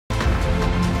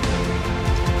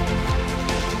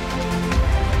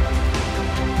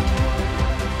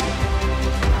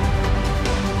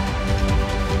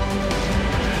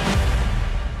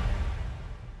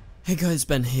Hey guys,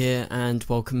 Ben here and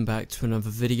welcome back to another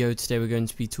video. Today we're going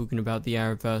to be talking about the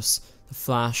Arrowverse, The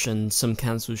Flash and some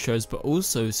cancelled shows, but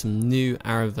also some new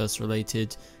Arrowverse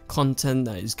related content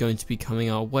that is going to be coming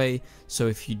our way. So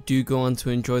if you do go on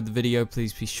to enjoy the video,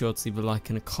 please be sure to leave a like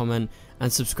and a comment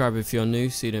and subscribe if you're new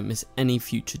so you don't miss any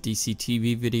future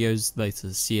DCTV videos later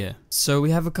this year. So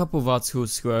we have a couple of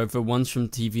articles to go over. One's from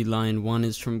TV Line, one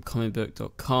is from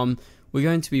comicbook.com. We're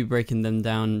going to be breaking them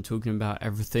down and talking about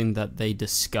everything that they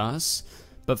discuss.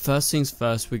 But first things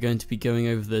first, we're going to be going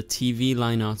over the TV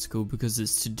Line article because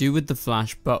it's to do with The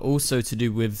Flash, but also to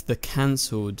do with the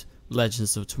cancelled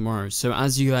Legends of Tomorrow. So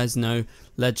as you guys know,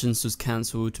 Legends was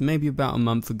cancelled maybe about a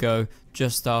month ago,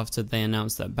 just after they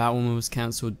announced that Batwoman was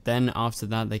cancelled. Then after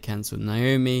that, they cancelled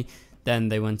Naomi. Then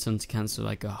they went on to cancel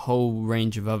like a whole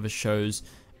range of other shows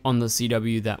on the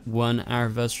CW that weren't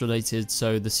Arrowverse related.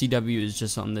 So the CW is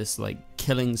just on this like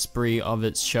killing spree of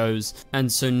its shows,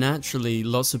 and so naturally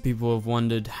lots of people have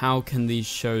wondered, how can these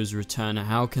shows return?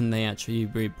 How can they actually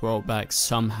be brought back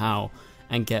somehow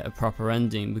and get a proper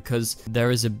ending? Because there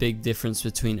is a big difference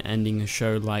between ending a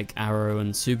show like Arrow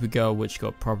and Supergirl, which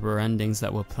got proper endings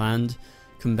that were planned,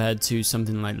 compared to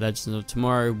something like Legends of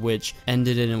Tomorrow, which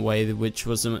ended in a way which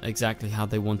wasn't exactly how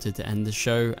they wanted to end the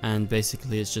show, and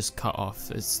basically it's just cut off.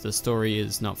 The story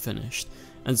is not finished.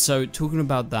 And so talking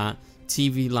about that,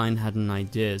 TV Line had an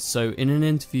idea. So in an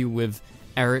interview with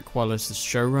Eric Wallace, the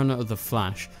showrunner of The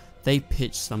Flash, they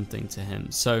pitched something to him.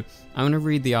 So I'm going to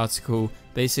read the article.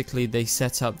 Basically they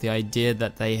set up the idea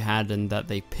that they had and that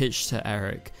they pitched to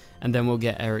Eric, and then we'll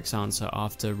get Eric's answer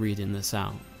after reading this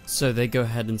out. So they go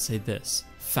ahead and say this: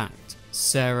 fact,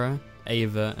 Sarah,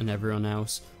 Ava and everyone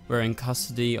else were in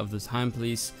custody of the Time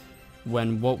Police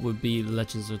when what would be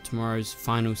Legends of Tomorrow's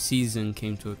final season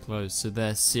came to a close, so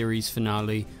their series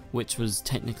finale, which was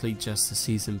technically just the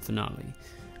season finale.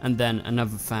 And then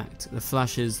another fact, The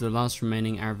Flash is the last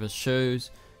remaining Arrowverse shows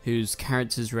whose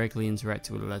characters regularly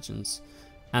interacted with Legends.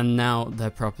 And now their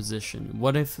proposition: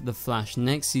 what if The Flash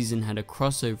next season had a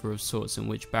crossover of sorts in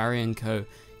which Barry and co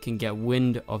can get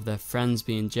wind of their friends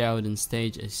being jailed and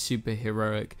stage a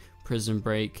superheroic prison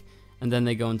break? And then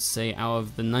they go on to say, out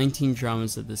of the 19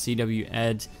 dramas that the CW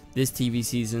aired this TV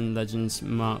season, Legends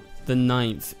marked the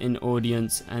 9th in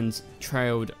audience and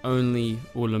trailed only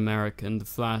All American, The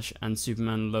Flash and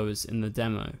Superman and Lois in the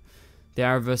demo. The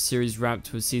Arrowverse series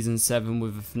wrapped with season 7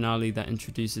 with a finale that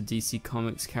introduced a DC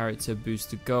Comics character,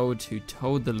 Booster Gold, who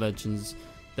told the Legends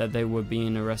that they were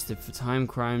being arrested for time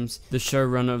crimes. The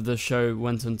showrunner of the show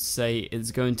went on to say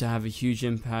it's going to have a huge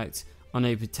impact on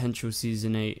a potential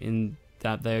season 8 in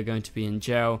that they are going to be in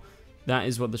jail. That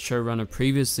is what the showrunner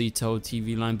previously told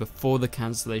TV Line before the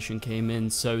cancellation came in.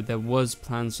 So there was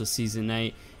plans for season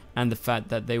 8 and the fact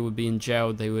that they would be in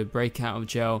jail, they would break out of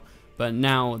jail. But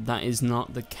now that is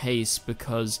not the case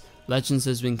because Legends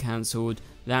has been cancelled.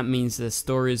 That means their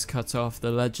story is cut off.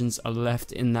 The Legends are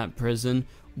left in that prison.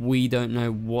 We don't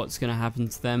know what's going to happen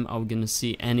to them. Are we going to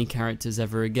see any characters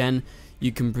ever again?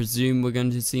 You can presume we're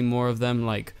going to see more of them,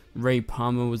 like Ray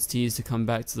Palmer was teased to come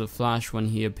back to The Flash when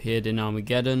he appeared in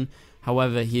Armageddon.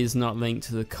 However, he is not linked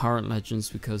to the current Legends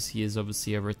because he is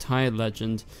obviously a retired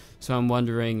Legend. So I'm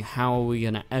wondering, how are we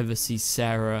going to ever see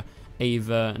Sarah,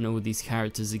 Ava and all these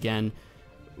characters again?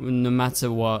 No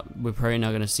matter what, we're probably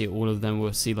not going to see all of them.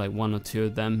 We'll see like one or two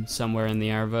of them somewhere in the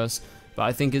Arrowverse. But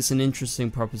I think it's an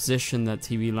interesting proposition that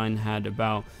TV Line had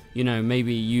about, you know,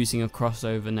 maybe using a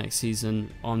crossover next season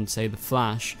on, say, The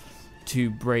Flash to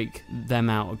break them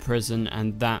out of prison,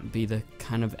 and that be the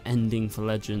kind of ending for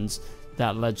Legends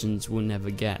that Legends will never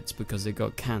get because it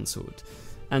got cancelled.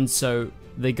 And so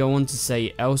they go on to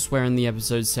say, elsewhere in the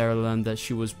episode, Sarah learned that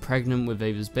she was pregnant with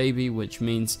Ava's baby, which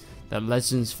means that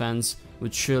Legends fans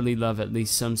would surely love at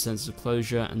least some sense of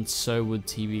closure, and so would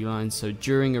TV Line. So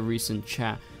during a recent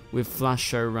chat with Flash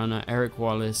showrunner Eric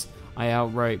Wallace, I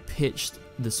outright pitched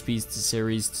the speedster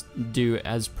series to do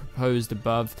as proposed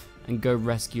above and go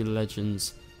rescue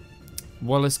Legends.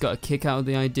 Wallace got a kick out of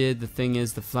the idea. The thing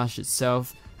is, The Flash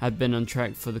itself had been on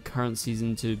track for the current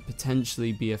season to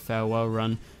potentially be a farewell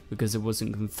run because it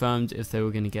wasn't confirmed if they were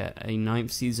going to get a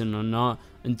 9th season or not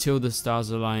until the stars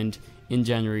aligned in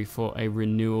January for a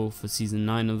renewal for season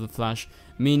 9 of The Flash,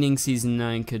 meaning season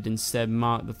 9 could instead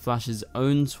mark The Flash's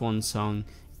own swan song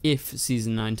if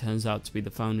season 9 turns out to be the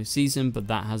final season, but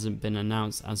that hasn't been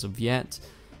announced as of yet.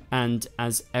 And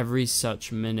as every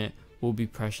such minute will be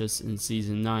precious in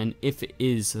season 9 if it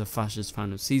is The Flash's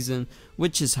final season,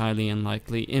 which is highly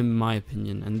unlikely in my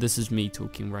opinion, and this is me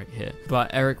talking right here. But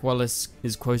Eric Wallace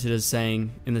is quoted as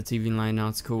saying in the TV Line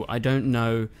article, I don't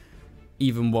know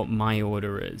even what my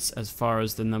order is as far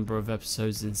as the number of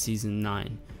episodes in season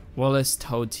 9. Wallace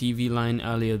told TV Line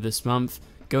earlier this month,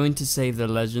 "Going to save the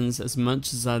Legends, as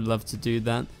much as I'd love to do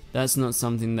that, that's not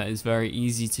something that is very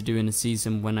easy to do in a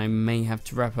season when I may have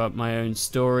to wrap up my own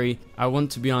story. I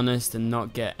want to be honest and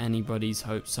not get anybody's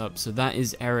hopes up." So that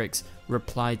is Eric's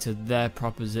reply to their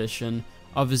proposition.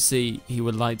 Obviously, he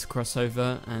would like to cross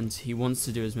over and he wants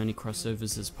to do as many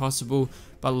crossovers as possible,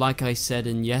 but like I said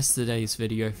in yesterday's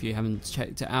video, if you haven't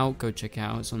checked it out, go check it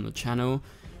out, it's on the channel.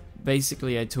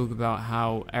 Basically, I talk about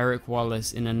how Eric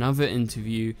Wallace in another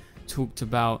interview talked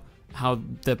about how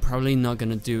they're probably not going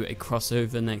to do a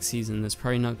crossover next season. There's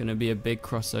probably not going to be a big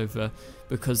crossover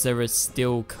because there are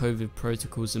still COVID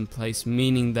protocols in place,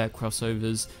 meaning that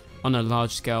crossovers on a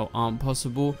large scale aren't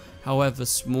possible. However,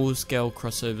 small scale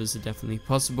crossovers are definitely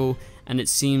possible, and it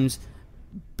seems,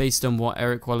 based on what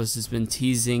Eric Wallace has been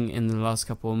teasing in the last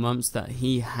couple of months, that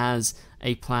he has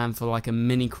a plan for like a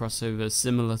mini crossover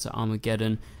similar to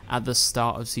Armageddon at the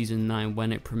start of season 9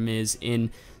 when it premieres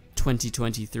in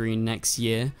 2023 next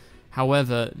year.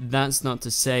 However, that's not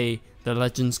to say the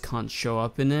Legends can't show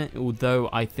up in it, although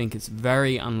I think it's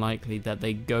very unlikely that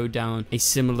they go down a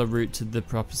similar route to the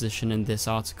proposition in this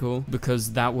article,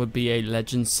 because that would be a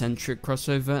Legends-centric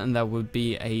crossover and that would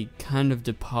be a kind of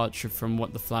departure from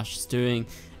what The Flash is doing.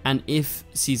 And if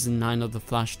season 9 of The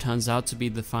Flash turns out to be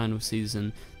the final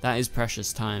season, that is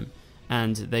precious time,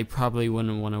 and they probably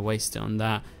wouldn't want to waste it on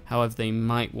that. However, they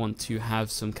might want to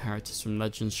have some characters from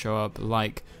Legends show up,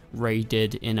 like Ray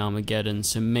did in Armageddon,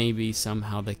 so maybe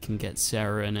somehow they can get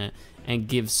Sarah in it and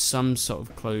give some sort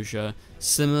of closure,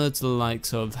 similar to the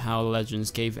likes of how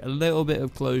Legends gave a little bit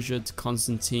of closure to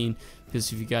Constantine,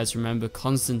 because if you guys remember,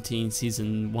 Constantine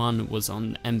season 1 was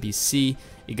on NBC,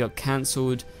 it got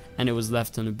cancelled and it was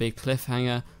left on a big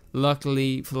cliffhanger.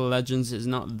 Luckily for the Legends, it's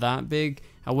not that big.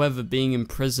 However, being in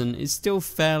prison is still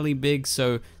fairly big,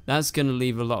 so that's going to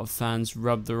leave a lot of fans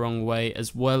rubbed the wrong way,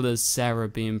 as well as Sarah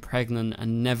being pregnant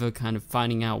and never kind of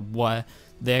finding out where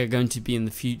they're going to be in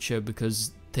the future,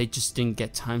 because they just didn't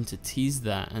get time to tease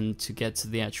that and to get to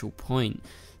the actual point.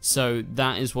 So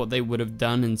that is what they would have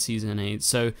done in season 8.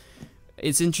 So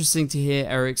it's interesting to hear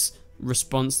Eric's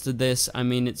response to this. I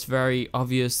mean, it's very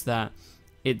obvious that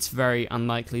it's very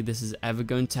unlikely this is ever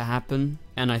going to happen,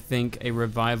 and I think a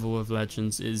revival of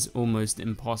Legends is almost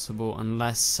impossible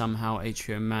unless somehow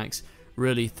HBO Max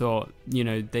really thought, you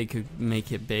know, they could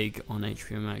make it big on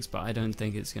HBO Max, but I don't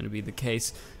think it's going to be the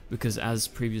case, because as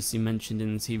previously mentioned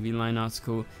in the TV Line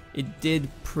article, it did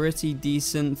pretty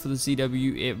decent for the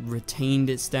CW. It retained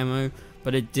its demo,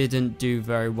 but it didn't do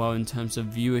very well in terms of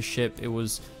viewership. It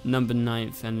was number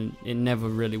 9th and it never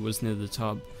really was near the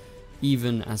top,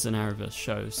 even as an Arrowverse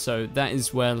show. So that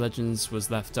is where Legends was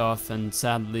left off, and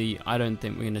sadly I don't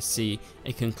think we're going to see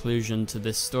a conclusion to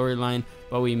this storyline,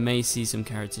 but we may see some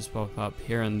characters pop up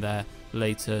here and there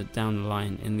later down the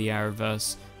line in the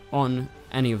Arrowverse on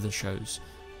any of the shows.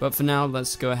 But for now,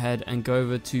 let's go ahead and go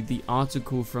over to the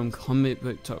article from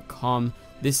comicbook.com.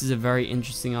 This is a very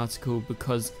interesting article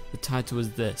because the title is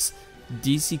this: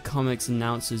 DC Comics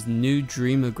announces new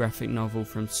Dreamer graphic novel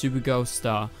from Supergirl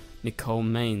star Nicole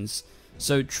Maines.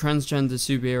 So transgender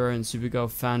superhero and Supergirl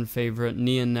fan favorite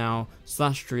Nia Now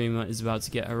 / Dreamer is about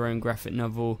to get her own graphic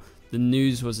novel. The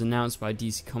news was announced by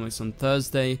DC Comics on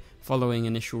Thursday, following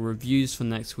initial reviews for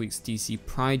next week's DC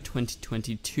Pride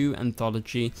 2022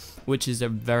 anthology, which is a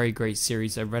very great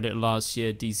series. I read it last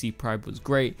year. DC Pride was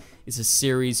great. It's a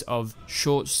series of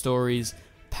short stories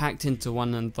packed into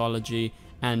one anthology,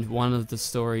 and one of the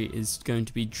story is going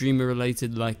to be Dreamer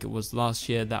related like it was last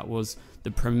year. That was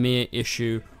the premiere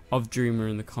issue of Dreamer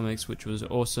in the comics, which was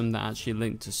awesome. That actually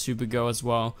linked to Supergirl as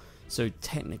well, so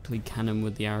technically canon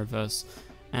with the Arrowverse.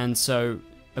 And so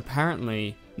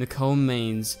apparently Nicole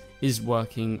Maines is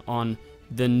working on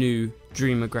the new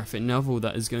Dreamer graphic novel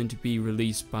that is going to be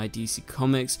released by DC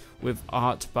Comics with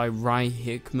art by Ry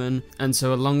Hickman. And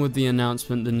so along with the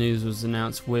announcement, the news was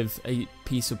announced with a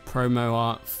piece of promo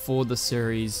art for the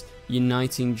series,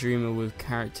 uniting Dreamer with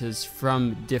characters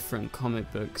from different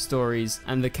comic book stories,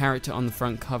 and the character on the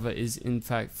front cover is in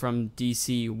fact from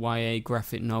DC YA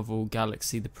graphic novel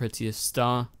Galaxy the Prettiest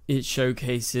Star. It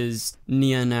showcases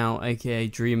Nia Now, aka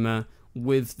Dreamer,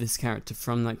 with this character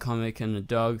from that comic and a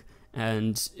dog,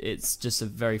 and it's just a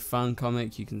very fun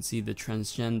comic. You can see the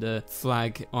transgender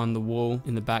flag on the wall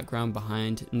in the background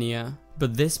behind Nia.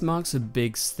 But this marks a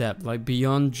big step, like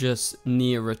beyond just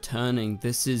Nia returning.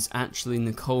 This is actually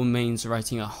Nicole Maines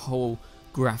writing a whole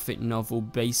graphic novel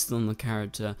based on the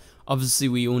character. Obviously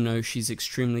we all know she's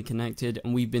extremely connected,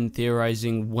 and we've been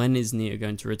theorizing when is Nia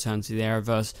going to return to the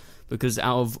Arrowverse, because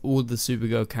out of all the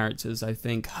Supergirl characters, I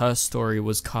think her story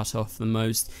was cut off the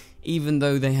most. Even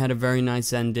though they had a very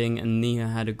nice ending and Nia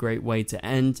had a great way to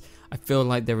end, I feel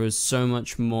like there was so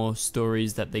much more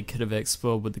stories that they could have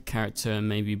explored with the character, and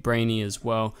maybe Brainy as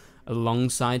well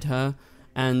alongside her.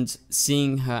 And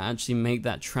seeing her actually make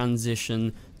that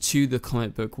transition to the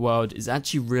comic book world is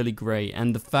actually really great,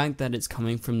 and the fact that it's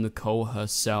coming from Nicole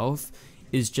herself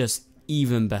is just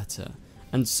even better.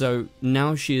 And so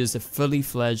now she is a fully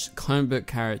fledged comic book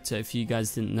character. If you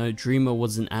guys didn't know, Dreamer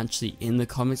wasn't actually in the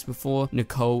comics before.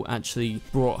 Nicole actually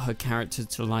brought her character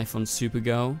to life on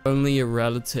Supergirl. Only a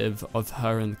relative of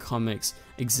her in the comics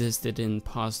existed in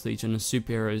past Legion of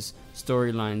Superheroes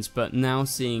storylines, but now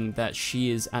seeing that she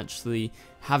is actually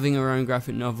having her own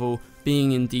graphic novel,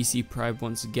 being in DC Pride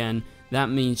once again, that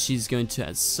means she's going to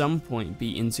at some point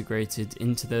be integrated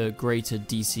into the greater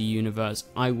DC universe,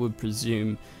 I would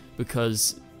presume,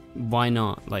 because why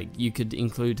not? Like, you could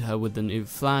include her with the new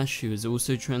Flash, who is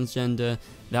also transgender.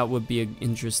 That would be an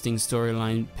interesting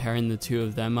storyline, pairing the two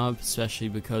of them up, especially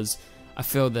because I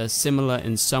feel they're similar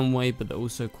in some way, but they're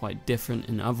also quite different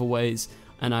in other ways,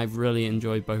 and I've really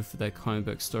enjoyed both of their comic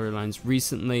book storylines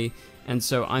recently, and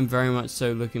so I'm very much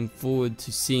so looking forward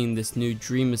to seeing this new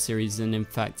Dreamer series, and in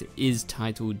fact it is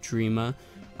titled Dreamer.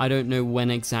 I don't know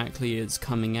when exactly it's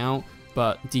coming out,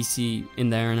 but DC in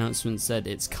their announcement said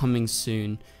it's coming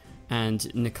soon,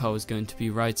 and Nicole is going to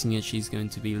be writing it. She's going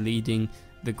to be leading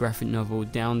the graphic novel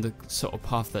down the sort of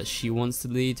path that she wants to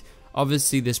lead.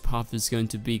 Obviously this path is going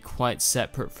to be quite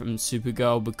separate from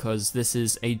Supergirl, because this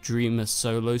is a Dreamer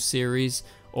solo series,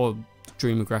 or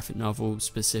Dreamer graphic novel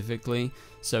specifically,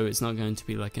 so it's not going to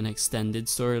be like an extended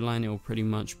storyline. It will pretty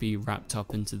much be wrapped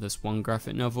up into this one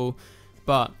graphic novel.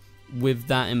 But with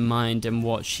that in mind, and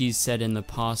what she's said in the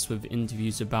past with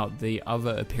interviews about the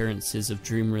other appearances of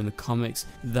Dreamer in the comics,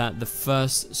 that the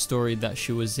first story that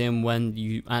she was in when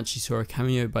you actually saw a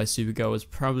cameo by Supergirl was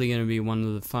probably going to be one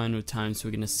of the final times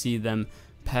we're going to see them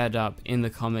paired up in the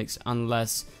comics,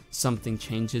 unless something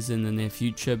changes in the near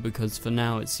future, because for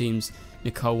now it seems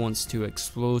Nicole wants to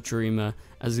explore Dreamer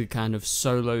as a kind of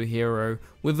solo hero,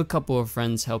 with a couple of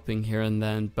friends helping here and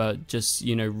then, but just,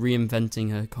 you know,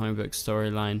 reinventing her comic book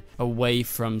storyline away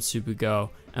from Supergirl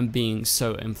and being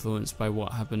so influenced by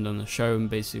what happened on the show, and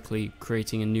basically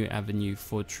creating a new avenue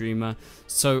for Dreamer.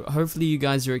 So hopefully you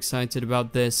guys are excited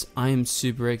about this. I am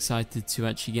super excited to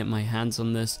actually get my hands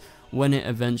on this when it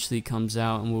eventually comes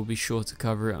out, and we'll be sure to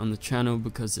cover it on the channel,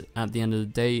 because at the end of the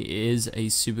day it is a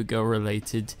Supergirl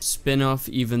related spin-off.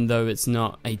 Even though it's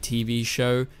not a TV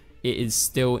show, it is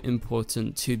still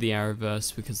important to the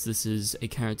Arrowverse, because this is a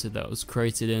character that was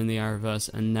created in the Arrowverse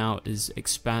and now is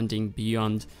expanding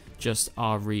beyond just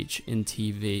our reach in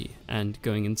TV and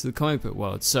going into the comic book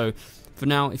world. So for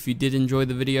now, if you did enjoy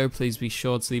the video, please be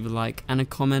sure to leave a like and a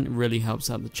comment. It really helps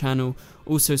out the channel.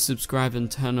 Also subscribe and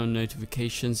turn on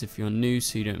notifications if you're new,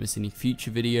 so you don't miss any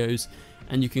future videos.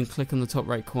 And you can click on the top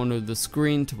right corner of the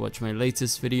screen to watch my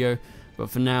latest video. But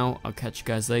for now, I'll catch you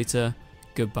guys later.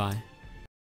 Goodbye.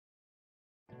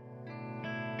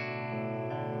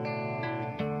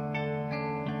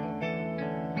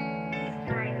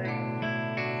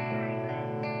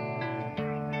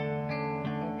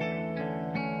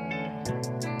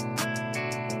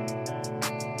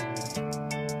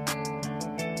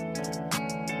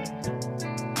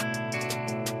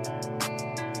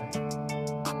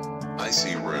 I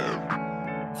see